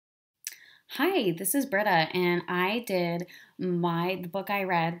Hi, this is Britta, and the book I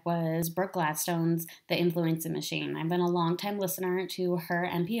read was Brooke Gladstone's The Influencing Machine. I've been a longtime listener to her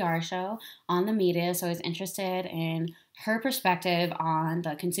NPR show on the media, so I was interested in her perspective on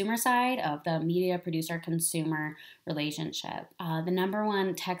the consumer side of the media producer consumer relationship. The number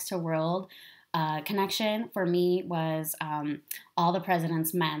one text to world connection for me was All the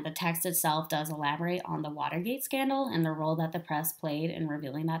President's Men. The text itself does elaborate on the Watergate scandal and the role that the press played in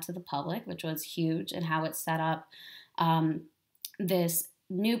revealing that to the public, which was huge, and how it set up this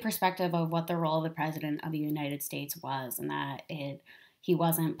new perspective of what the role of the President of the United States was, and that he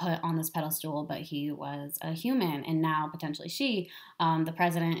wasn't put on this pedestal, but he was a human, and now potentially the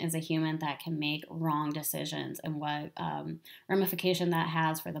president, is a human that can make wrong decisions, and what ramification that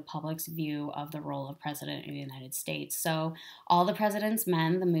has for the public's view of the role of president of the United States. So, All the President's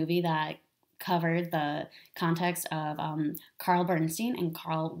Men, the movie that covered the context of Carl Bernstein and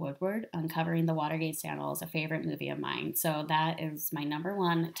Carl Woodward uncovering the Watergate scandal, is a favorite movie of mine. So that is my number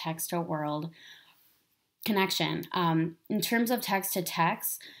one text to world connection. In terms of text to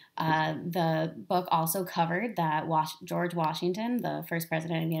text, the book also covered that George Washington, the first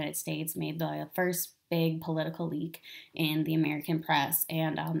president of the United States, made the first big political leak in the American press.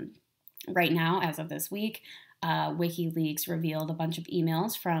 And right now, as of this week, WikiLeaks revealed a bunch of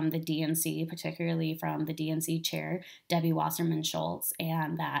emails from the DNC, particularly from the DNC chair, Debbie Wasserman Schultz,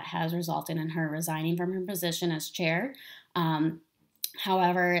 and that has resulted in her resigning from her position as chair.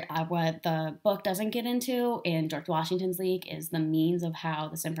 However, what the book doesn't get into in George Washington's leak is the means of how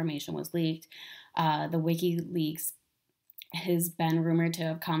this information was leaked. The WikiLeaks has been rumored to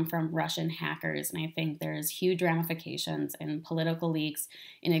have come from Russian hackers, and I think there's huge ramifications in political leaks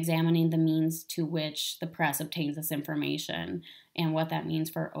in examining the means to which the press obtains this information and what that means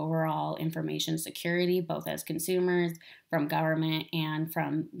for overall information security, both as consumers, from government, and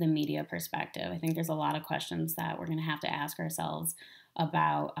from the media perspective. I think there's a lot of questions that we're going to have to ask ourselves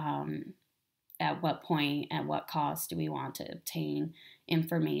about at what point, at what cost do we want to obtain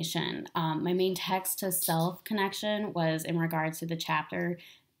information. My main text to self connection was in regards to the chapter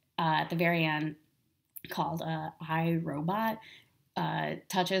at the very end called I, Robot.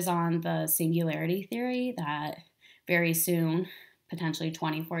 Touches on the singularity theory that very soon, potentially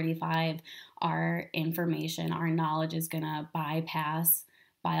 2045, our information, our knowledge is going to bypass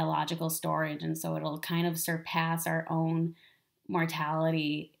biological storage, and so it'll kind of surpass our own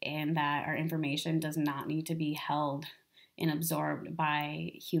mortality, and that our information does not need to be held and absorbed by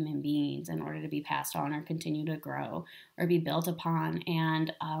human beings in order to be passed on or continue to grow or be built upon.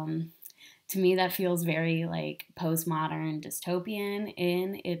 And to me, that feels very like postmodern dystopian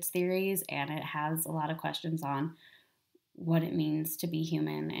in its theories, and it has a lot of questions on what it means to be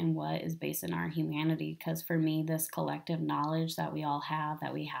human and what is based in our humanity. Because for me, this collective knowledge that we all have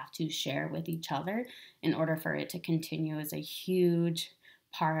that we have to share with each other in order for it to continue is a huge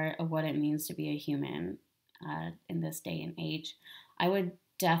part of what it means to be a human in this day and age. I would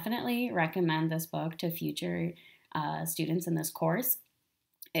definitely recommend this book to future students in this course.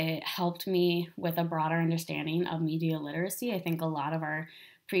 It helped me with a broader understanding of media literacy. I think a lot of our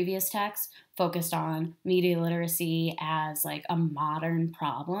previous texts focused on media literacy as like a modern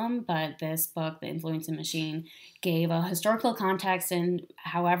problem, but this book, The Influencing Machine, gave a historical context, and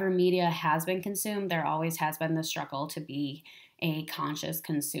however media has been consumed, there always has been the struggle to be a conscious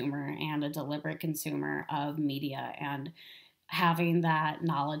consumer and a deliberate consumer of media, and having that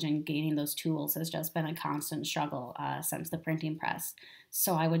knowledge and gaining those tools has just been a constant struggle since the printing press.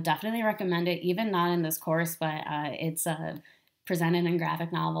 So I would definitely recommend it, even not in this course, but it's presented in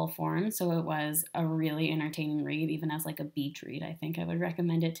graphic novel form, so it was a really entertaining read, even as like a beach read. I think I would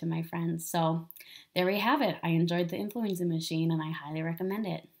recommend it to my friends. So there we have it. I enjoyed The Influencing Machine, and I highly recommend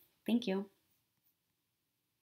it. Thank you.